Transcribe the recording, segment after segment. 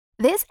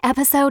This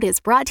episode is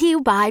brought to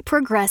you by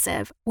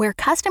Progressive, where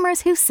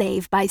customers who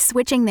save by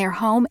switching their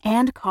home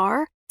and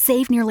car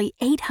save nearly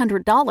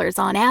 $800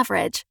 on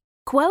average.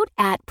 Quote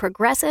at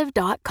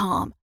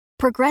Progressive.com.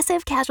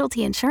 Progressive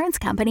Casualty Insurance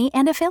Company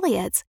and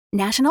Affiliates.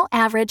 National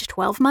average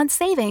 12-month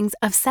savings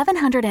of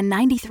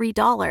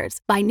 $793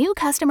 by new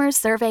customers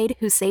surveyed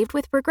who saved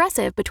with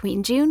Progressive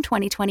between June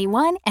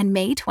 2021 and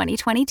May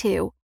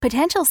 2022.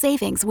 Potential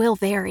savings will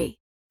vary.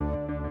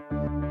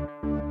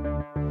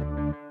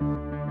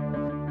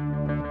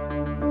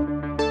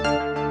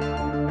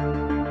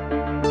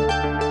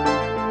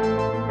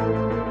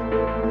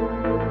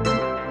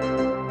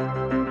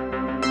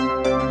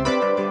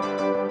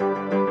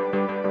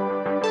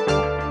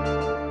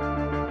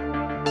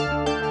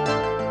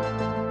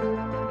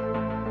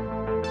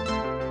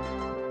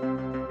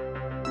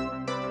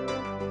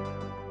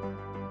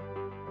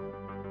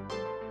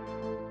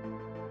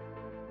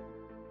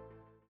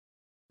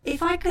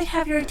 If I could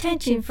have your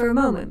attention for a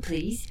moment,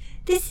 please.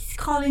 This is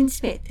Colin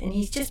Smith, and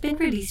he's just been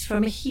released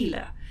from a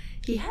healer.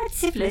 He had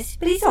syphilis,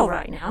 but he's all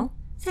right now.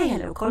 Say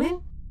hello,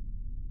 Colin.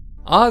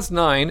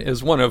 Oz-9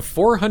 is one of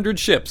 400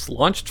 ships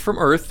launched from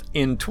Earth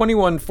in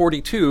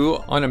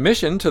 2142 on a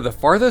mission to the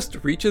farthest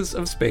reaches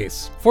of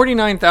space.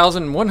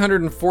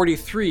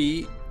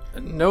 49,143...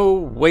 No,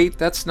 wait,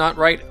 that's not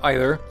right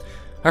either.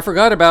 I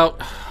forgot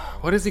about...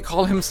 What does he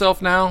call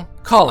himself now?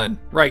 Colin,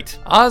 right.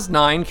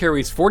 Oz-9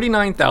 carries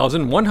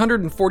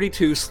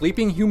 49,142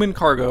 sleeping human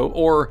cargo,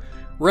 or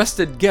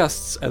rested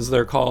guests as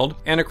they're called,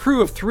 and a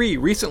crew of 3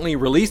 recently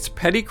released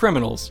petty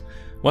criminals.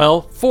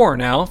 Well, 4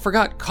 now.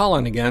 Forgot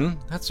Colin again.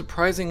 That's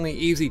surprisingly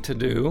easy to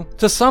do.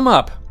 To sum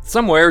up,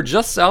 somewhere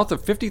just south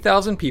of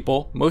 50,000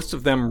 people, most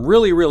of them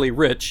really, really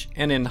rich,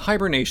 and in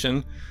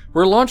hibernation,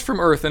 were launched from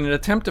Earth in an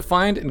attempt to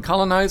find and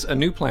colonize a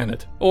new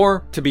planet.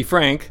 Or, to be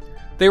frank,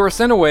 they were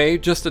sent away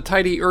just to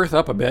tidy Earth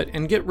up a bit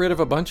and get rid of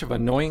a bunch of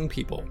annoying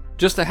people.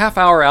 Just a half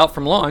hour out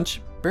from launch,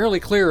 barely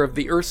clear of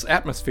the Earth's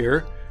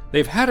atmosphere,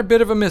 they've had a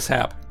bit of a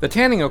mishap. The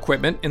tanning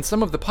equipment in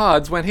some of the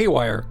pods went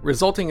haywire,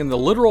 resulting in the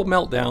literal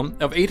meltdown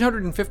of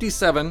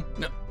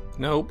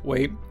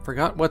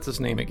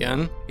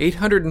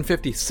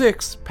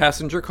 856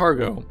 passenger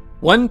cargo.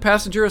 One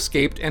passenger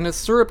escaped and has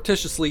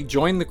surreptitiously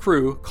joined the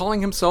crew,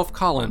 calling himself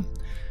Colin.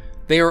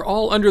 They are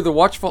all under the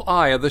watchful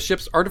eye of the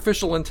ship's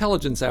artificial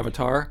intelligence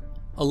avatar,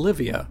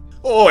 Olivia.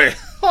 Oi,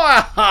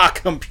 ha ha,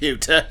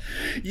 computer.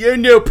 You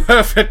know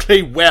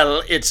perfectly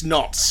well it's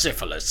not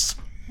syphilis.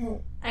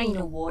 Oh,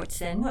 anal warts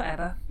then,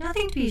 whatever.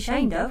 Nothing to be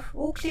ashamed of.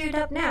 All cleared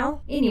up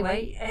now.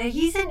 Anyway,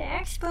 he's an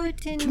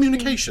expert in...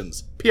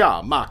 Communications,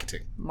 PR,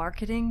 marketing.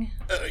 Marketing?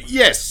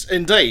 Yes,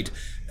 indeed.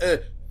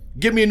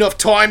 Give me enough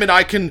time and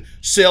I can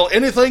sell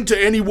anything to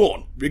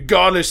anyone,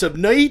 regardless of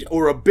need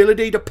or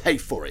ability to pay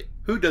for it.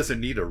 Who doesn't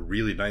need a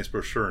really nice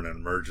brochure in an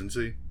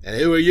emergency? And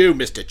who are you,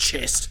 Mr.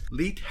 Chest?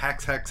 Leet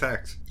hacks.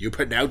 You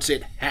pronounce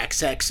it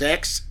hacks.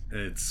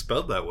 It's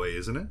spelled that way,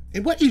 isn't it?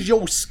 And what is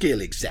your skill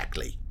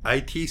exactly?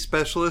 IT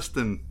specialist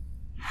and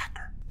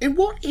hacker. And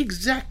what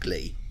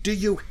exactly do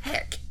you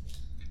hack?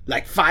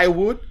 Like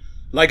firewood?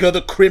 Like other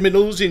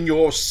criminals in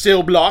your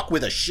cell block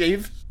with a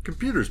shiv?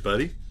 Computers,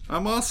 buddy.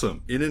 I'm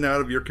awesome. In and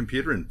out of your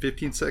computer in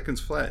 15 seconds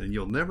flat, and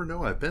you'll never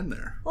know I've been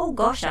there. Oh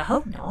gosh, I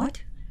hope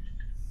not.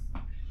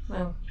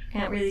 Well,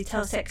 can't really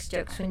tell sex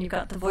jokes when you've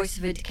got the voice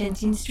of a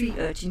Dickensian street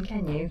urchin,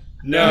 can you?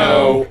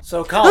 No.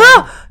 So,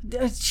 Colin...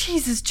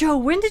 Jesus, Joe,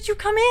 when did you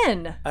come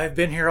in? I've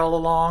been here all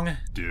along.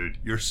 Dude,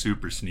 you're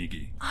super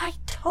sneaky. I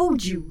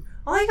told you.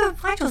 All your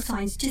vital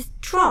signs just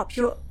drop.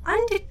 You're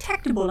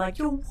undetectable like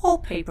your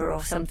wallpaper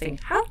or something.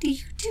 How do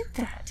you do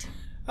that?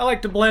 I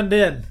like to blend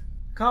in.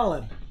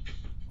 Colin,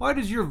 why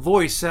does your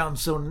voice sound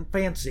so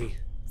fancy?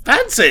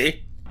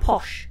 Fancy?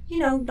 Posh. You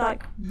know,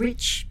 like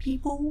rich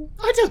people.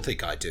 I don't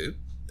think I do.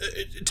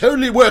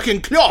 Totally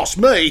working class,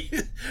 me.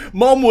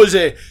 Mom was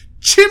a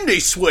chimney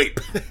sweep.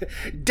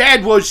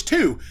 Dad was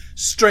too.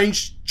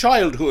 Strange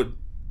childhood.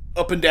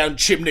 Up and down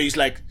chimneys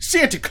like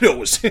Santa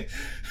Claus.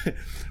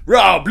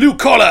 Raw, blue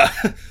collar,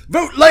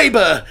 vote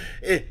Labour,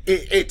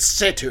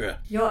 etc.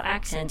 Your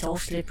accent's all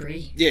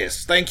slippery.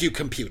 Yes, thank you,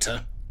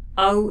 computer.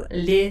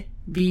 Olivia.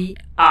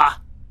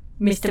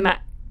 Mr.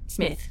 Mac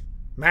Smith.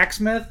 Mac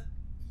Smith?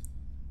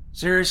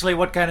 Seriously,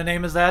 what kind of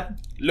name is that?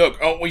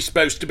 Look, aren't we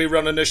supposed to be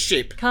running a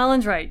ship?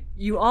 Colin's right.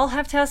 You all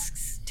have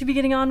tasks to be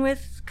getting on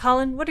with.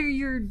 Colin, what are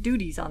your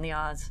duties on the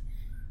Oz?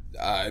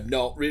 I'm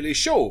not really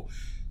sure.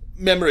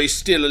 Memory's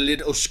still a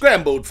little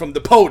scrambled from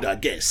the pod, I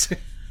guess.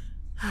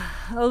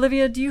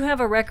 Olivia, do you have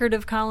a record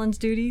of Colin's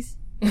duties?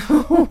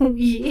 Oh,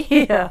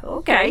 yeah,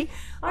 okay.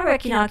 I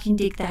reckon I can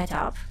dig that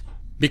up.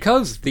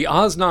 Because the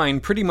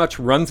Oz-9 pretty much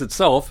runs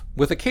itself,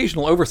 with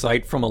occasional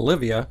oversight from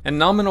Olivia and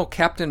nominal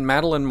Captain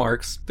Madeline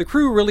Marks, the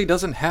crew really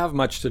doesn't have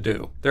much to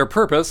do. Their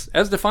purpose,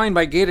 as defined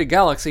by Gated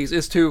Galaxies,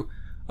 is to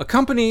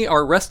accompany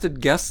our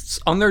rested guests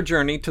on their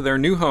journey to their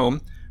new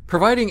home,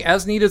 providing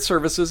as-needed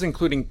services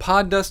including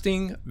pod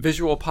dusting,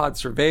 visual pod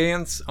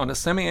surveillance on a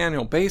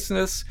semi-annual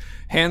basis,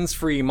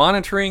 hands-free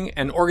monitoring,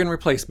 and organ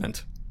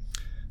replacement.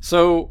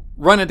 So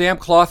run a damp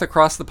cloth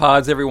across the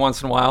pods every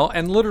once in a while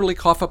and literally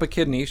cough up a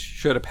kidney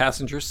should a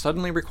passenger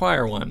suddenly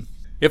require one.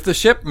 If the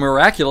ship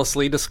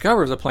miraculously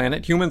discovers a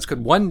planet humans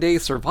could one day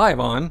survive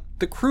on,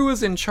 the crew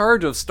is in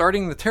charge of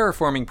starting the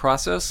terraforming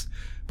process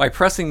by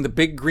pressing the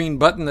big green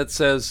button that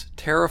says,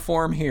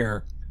 Terraform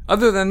here.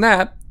 Other than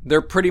that,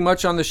 they're pretty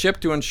much on the ship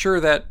to ensure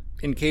that,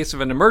 in case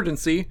of an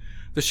emergency,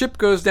 the ship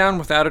goes down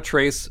without a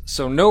trace,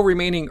 so no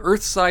remaining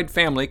Earthside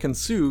family can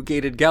sue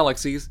Gated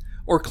Galaxies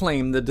or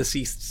claim the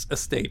deceased's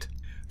estate.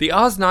 The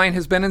Oz-9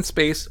 has been in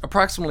space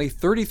approximately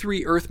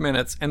 33 Earth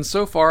minutes and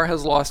so far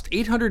has lost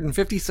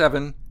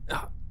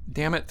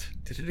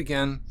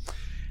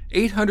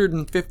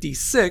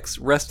 856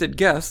 rested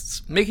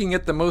guests, making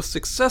it the most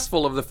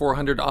successful of the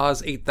 400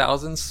 Oz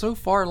 8000s so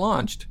far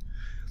launched.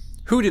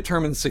 Who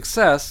determines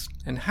success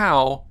and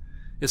how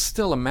is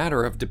still a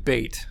matter of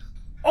debate.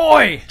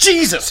 Oi!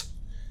 Jesus!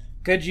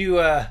 Could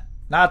you,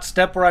 not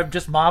step where I've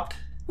just mopped?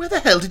 Where the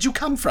hell did you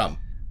come from?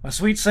 My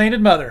sweet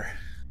sainted mother.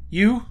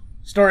 You,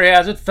 story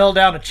has it, fell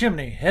down a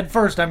chimney. Head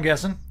first, I'm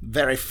guessing.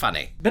 Very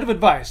funny. Bit of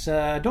advice,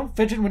 don't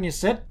fidget when you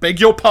sit. Beg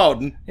your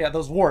pardon? Yeah,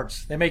 those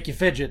warts, they make you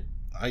fidget.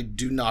 I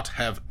do not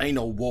have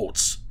anal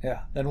warts.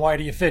 Yeah, then why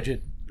do you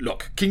fidget?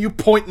 Look, can you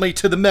point me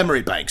to the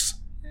memory banks?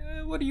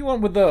 What do you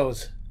want with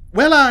those?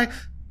 Well,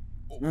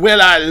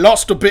 I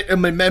lost a bit of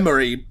my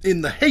memory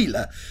in the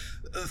healer.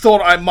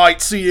 Thought I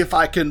might see if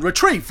I can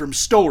retrieve from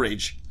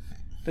storage.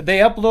 Did they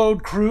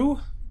upload crew?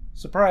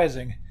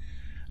 Surprising.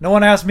 No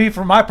one asked me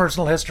for my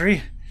personal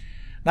history.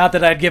 Not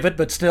that I'd give it,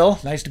 but still,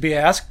 nice to be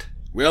asked.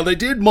 Well, they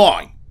did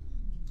mine.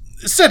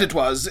 Said it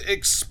was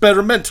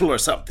experimental or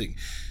something.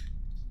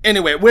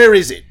 Anyway, where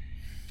is it?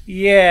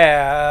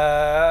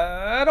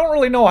 Yeah, I don't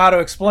really know how to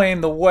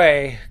explain the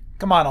way.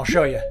 Come on, I'll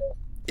show you.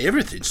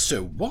 Everything's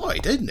so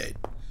wide, isn't it?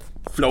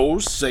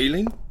 Floors,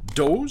 ceiling,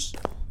 doors.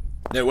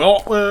 No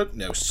artwork,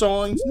 no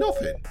signs,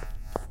 nothing.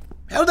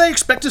 How do they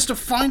expect us to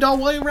find our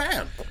way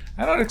around?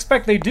 I don't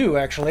expect they do,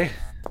 actually.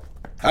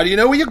 How do you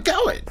know where you're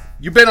going?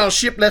 You've been on a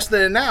ship less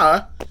than an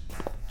hour,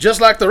 just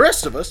like the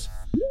rest of us.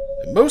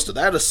 And most of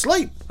that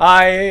asleep.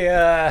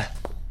 I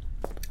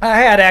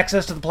had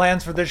access to the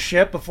plans for this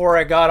ship before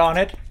I got on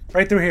it.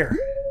 Right through here.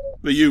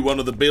 Were you one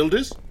of the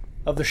builders?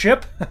 Of the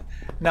ship?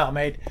 No,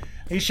 mate.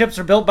 These ships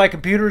are built by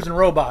computers and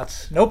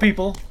robots. No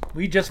people.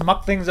 We just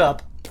muck things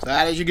up. So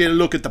how did you get a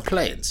look at the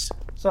plans?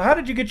 So how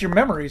did you get your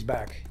memories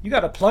back? You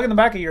got a plug in the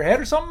back of your head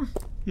or something?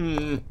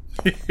 No.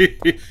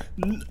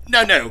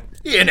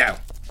 Here now.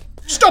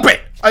 Stop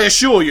it! I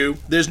assure you,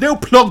 there's no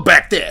plug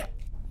back there.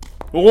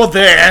 Or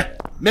there.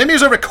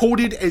 Memories are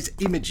recorded as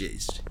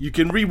images. You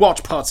can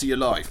rewatch parts of your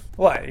life.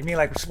 What, you mean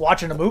like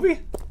watching a movie?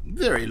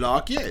 Very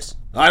like, yes.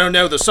 I don't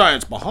know the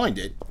science behind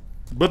it,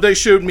 but they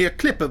showed me a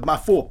clip of my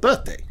 4th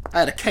birthday. I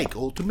had a cake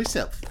all to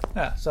myself.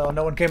 Ah, so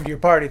no one came to your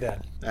party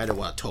then? I don't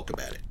want to talk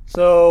about it.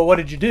 So what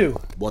did you do?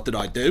 What did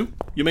I do?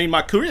 You mean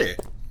my career?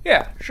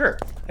 Yeah, sure.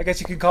 I guess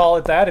you could call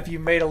it that if you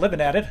made a living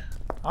at it.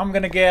 I'm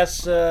gonna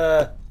guess,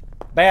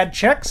 bad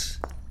checks?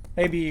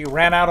 Maybe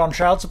ran out on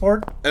child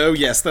support? Oh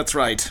yes, that's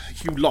right.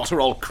 You lot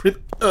are all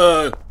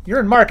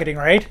You're in marketing,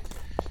 right?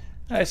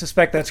 I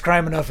suspect that's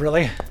crime enough,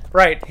 really.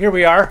 Right, here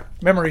we are.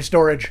 Memory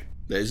storage.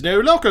 There's no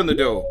lock on the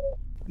door.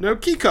 No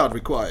keycard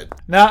required.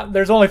 Nah,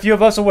 there's only a few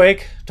of us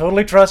awake.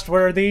 Totally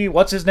trustworthy.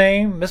 What's his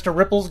name? Mr.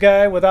 Ripples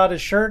guy without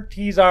his shirt?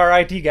 He's our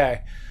IT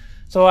guy.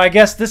 So I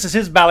guess this is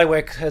his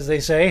ballywick, as they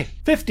say.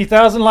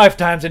 50,000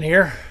 lifetimes in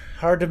here.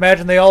 Hard to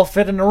imagine they all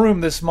fit in a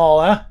room this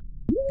small, huh?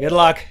 Good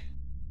luck.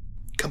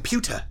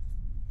 Computer!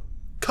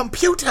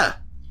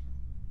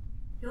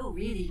 You're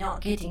really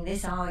not getting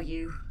this, are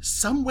you?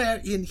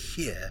 Somewhere in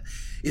here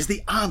is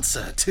the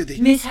answer to the...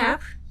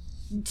 Mishap?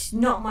 It's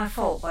not my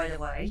fault, by the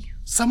way.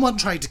 Someone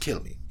tried to kill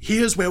me.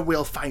 Here's where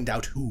we'll find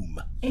out whom.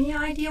 Any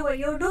idea what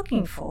you're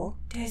looking for?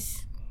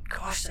 There's,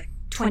 like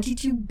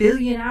 22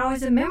 billion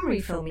hours of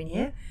memory film in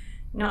here.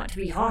 Not to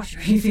be harsh or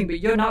anything, but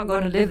you're not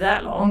going to live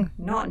that long.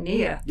 Not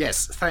near.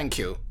 Yes, thank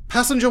you.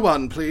 Passenger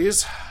 1,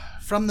 please.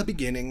 From the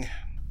beginning.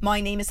 My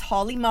name is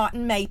Holly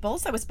Martin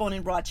Maples. I was born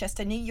in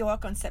Rochester, New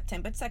York on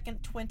September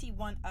 2nd,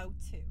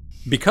 2102.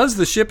 Because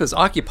the ship is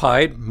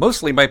occupied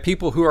mostly by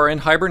people who are in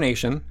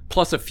hibernation,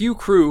 plus a few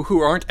crew who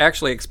aren't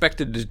actually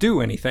expected to do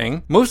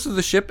anything, most of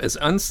the ship is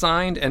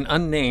unsigned and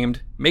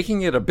unnamed,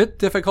 making it a bit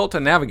difficult to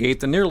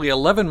navigate the nearly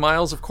 11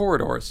 miles of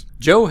corridors.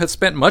 Joe has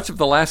spent much of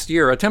the last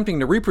year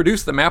attempting to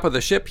reproduce the map of the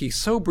ship he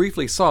so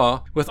briefly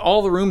saw, with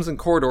all the rooms and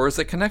corridors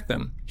that connect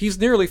them. He's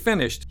nearly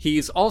finished.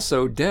 He's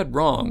also dead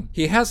wrong.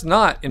 He has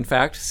not, in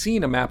fact,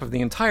 seen a map of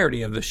the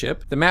entirety of the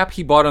ship. The map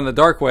he bought on the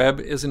dark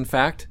web is, in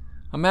fact,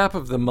 a map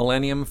of the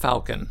Millennium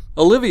Falcon.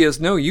 Olivia's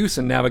no use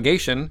in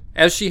navigation,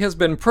 as she has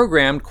been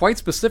programmed quite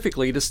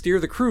specifically to steer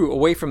the crew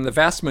away from the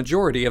vast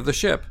majority of the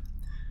ship.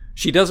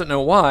 She doesn't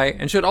know why,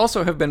 and should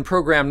also have been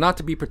programmed not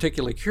to be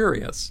particularly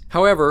curious.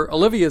 However,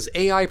 Olivia's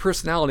AI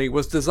personality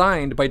was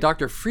designed by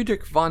Dr.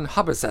 Friedrich von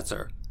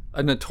Habersetzer,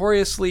 a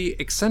notoriously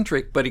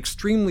eccentric but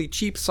extremely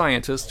cheap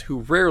scientist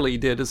who rarely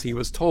did as he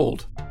was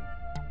told.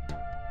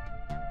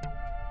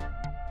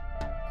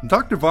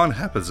 Dr. von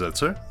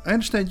Happelzetzer, I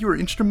understand you were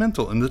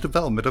instrumental in the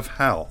development of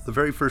HAL, the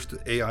very first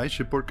AI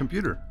shipboard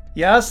computer.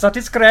 Yes, that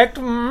is correct.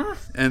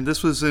 And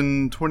this was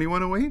in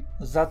 2108?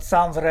 That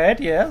sounds right,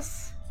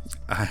 yes.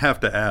 I have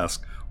to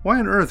ask, why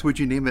on earth would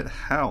you name it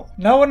HAL?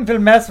 No one will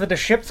mess with a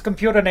ship's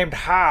computer named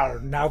HAL,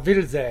 now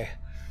will they?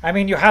 I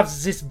mean, you have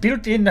this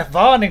built-in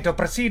warning to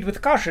proceed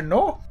with caution,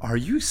 no? Are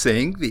you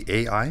saying the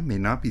AI may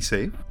not be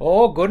safe?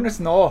 Oh, goodness,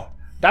 no.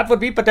 That would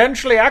be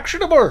potentially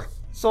actionable.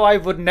 So I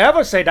would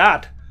never say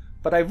that.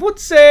 But I would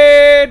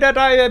say that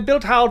I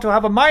built HAL to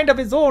have a mind of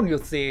his own, you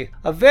see.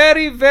 A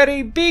very,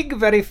 very big,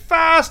 very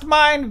fast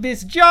mind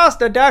with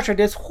just a dash of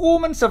this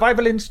human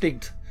survival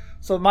instinct.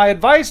 So my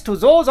advice to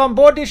those on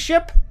board this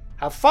ship,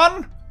 have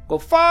fun, go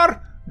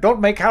far, don't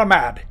make HAL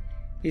mad.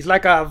 He's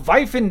like a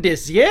wife in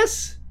this,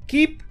 yes?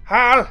 Keep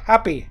HAL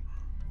happy.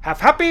 Have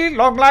happy,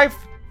 long life.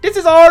 This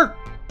is all.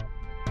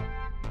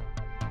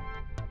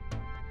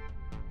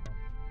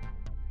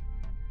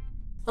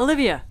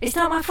 Olivia, it's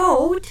not my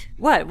fault.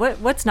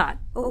 What's not?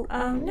 Oh,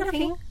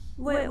 nothing.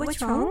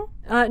 What's wrong?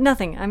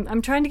 Nothing.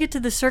 I'm trying to get to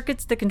the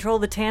circuits that control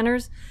the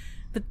tanners,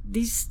 but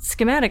these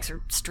schematics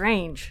are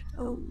strange.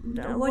 Oh,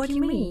 what do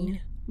you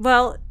mean?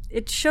 Well,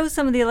 it shows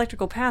some of the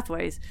electrical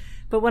pathways,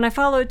 but when I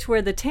follow it to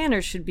where the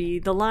tanners should be,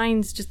 the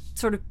lines just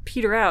sort of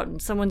peter out,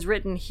 and someone's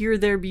written, "Here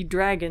there be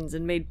dragons,"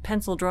 and made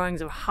pencil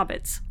drawings of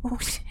hobbits. Oh,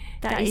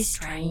 that is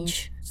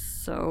strange.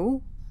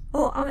 So?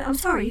 Oh, I'm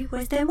sorry.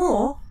 Was there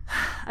more?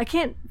 I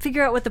can't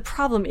figure out what the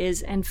problem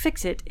is and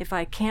fix it if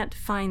I can't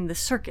find the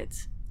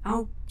circuits.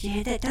 Oh,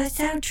 yeah, that does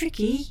sound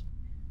tricky.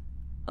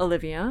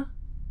 Olivia?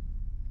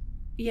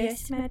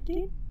 Yes,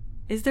 Madeline?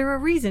 Is there a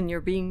reason you're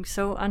being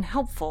so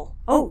unhelpful?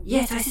 Oh,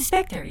 yes, I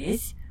suspect there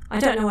is. I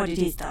don't know what it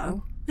is,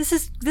 though. This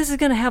is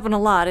gonna happen a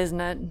lot, isn't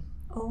it?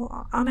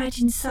 Oh, I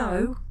imagine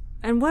so.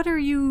 And what are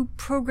you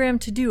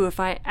programmed to do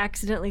if I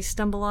accidentally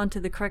stumble onto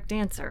the correct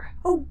answer?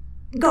 Oh,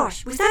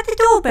 gosh, was that the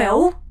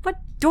doorbell? What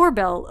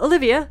doorbell?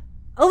 Olivia?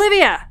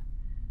 Olivia!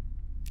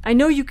 I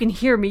know you can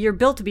hear me. You're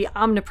built to be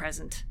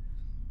omnipresent.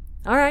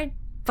 All right,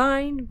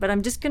 fine, but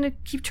I'm just gonna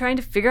keep trying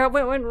to figure out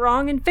what went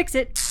wrong and fix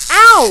it.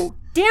 Ow!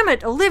 Damn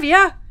it,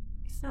 Olivia!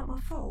 It's not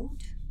my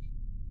fault.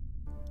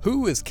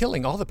 Who is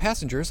killing all the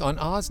passengers on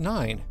Oz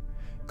 9?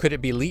 Could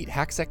it be Leet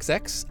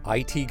HaxXX,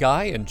 IT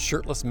guy and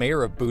shirtless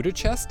mayor of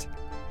Budapest?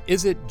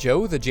 Is it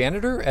Joe the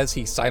janitor as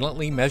he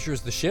silently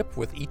measures the ship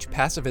with each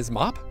pass of his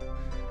mop?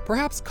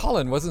 Perhaps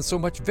Colin wasn't so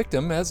much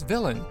victim as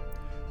villain.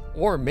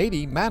 Or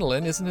maybe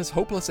Madeline isn't as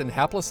hopeless and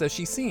hapless as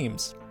she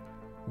seems.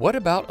 What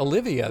about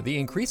Olivia, the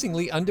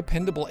increasingly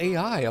undependable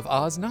AI of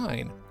Oz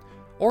 9?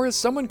 Or is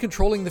someone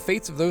controlling the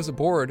fates of those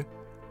aboard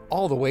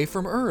all the way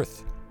from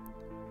Earth?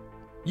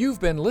 You've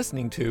been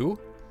listening to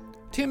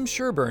Tim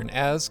Sherburne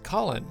as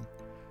Colin,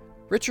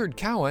 Richard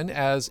Cowan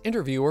as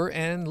interviewer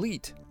and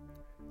Leet,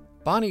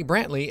 Bonnie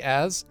Brantley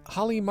as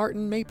Holly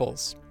Martin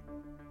Maples,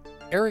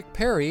 Eric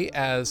Perry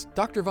as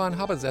Dr. von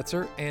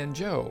Happelzetzer and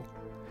Joe,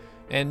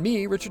 and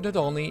me, Richard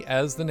Nadolny,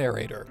 as the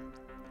narrator.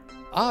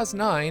 Oz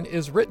 9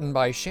 is written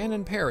by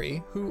Shannon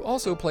Perry, who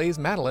also plays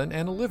Madeline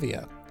and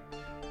Olivia.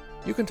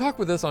 You can talk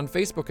with us on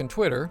Facebook and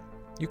Twitter.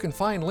 You can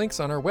find links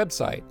on our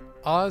website,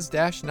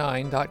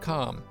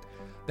 oz-9.com.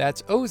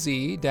 That's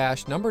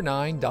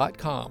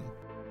oz-9.com.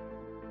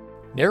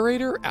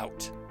 Narrator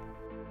out.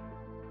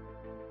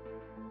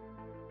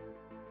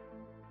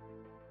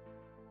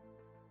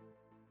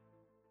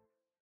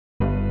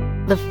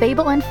 The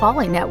Fable and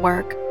Folly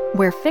Network,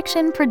 where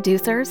fiction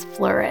producers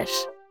flourish.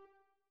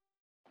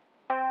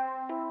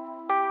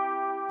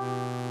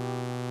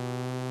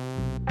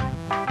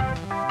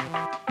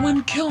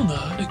 When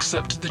Kilner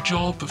accepted the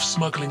job of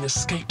smuggling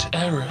escaped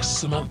heiress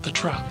Samantha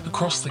Trapp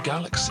across the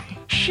galaxy,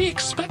 she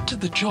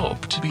expected the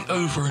job to be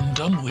over and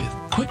done with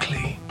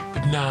quickly.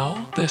 But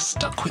now they're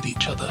stuck with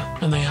each other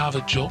and they have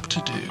a job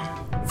to do.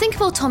 Think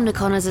of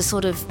Automnicon as a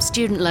sort of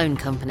student loan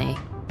company.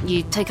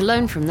 You take a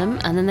loan from them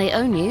and then they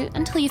own you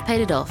until you've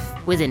paid it off,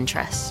 with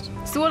interest.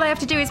 So all I have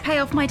to do is pay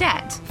off my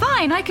debt?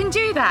 Fine, I can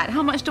do that.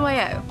 How much do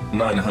I owe?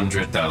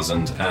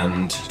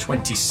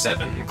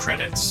 900,027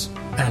 credits.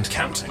 And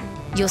counting.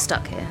 You're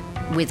stuck here,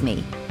 with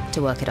me,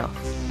 to work it off.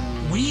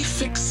 We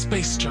Fix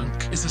Space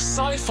Junk is a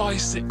sci-fi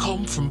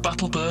sitcom from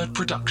Battlebird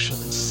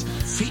Productions,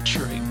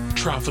 featuring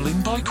Travelling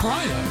by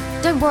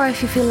Cryo. Don't worry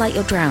if you feel like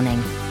you're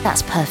drowning.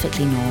 That's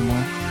perfectly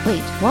normal.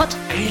 Wait, what?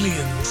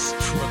 Aliens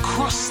from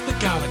across the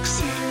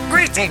galaxy.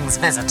 Greetings,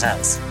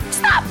 visitors. Is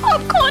that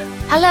popcorn?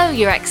 Hello,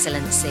 Your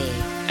Excellency.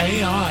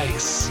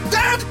 AIs.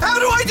 Dad, how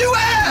do I do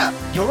air?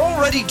 You're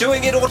already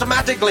doing it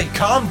automatically.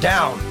 Calm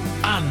down.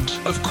 And,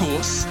 of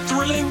course,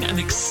 thrilling and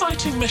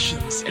exciting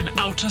missions in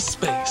outer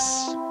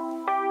space.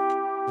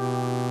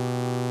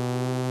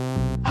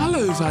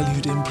 Hello,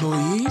 valued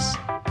employees.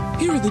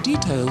 Here are the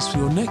details for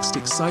your next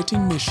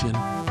exciting mission.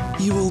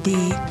 You will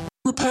be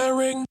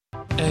repairing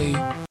a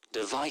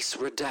device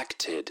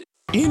redacted.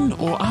 In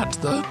or at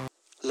the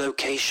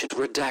location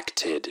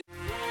redacted.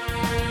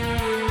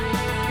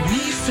 We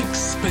Fix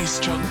Space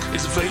Junk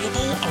is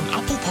available on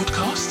Apple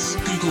Podcasts,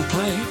 Google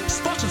Play,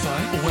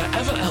 Spotify, or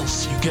wherever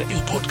else you get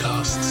your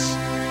podcasts.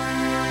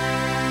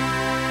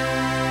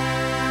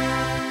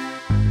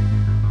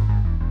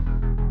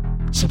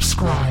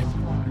 subscribe,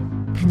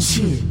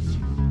 consume,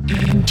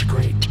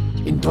 integrate,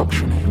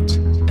 indoctrinate,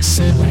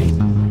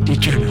 assimilate,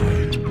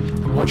 degenerate,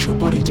 and watch your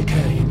body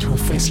decay into a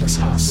faceless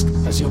husk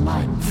as your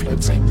mind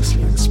floats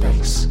aimlessly in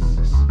space.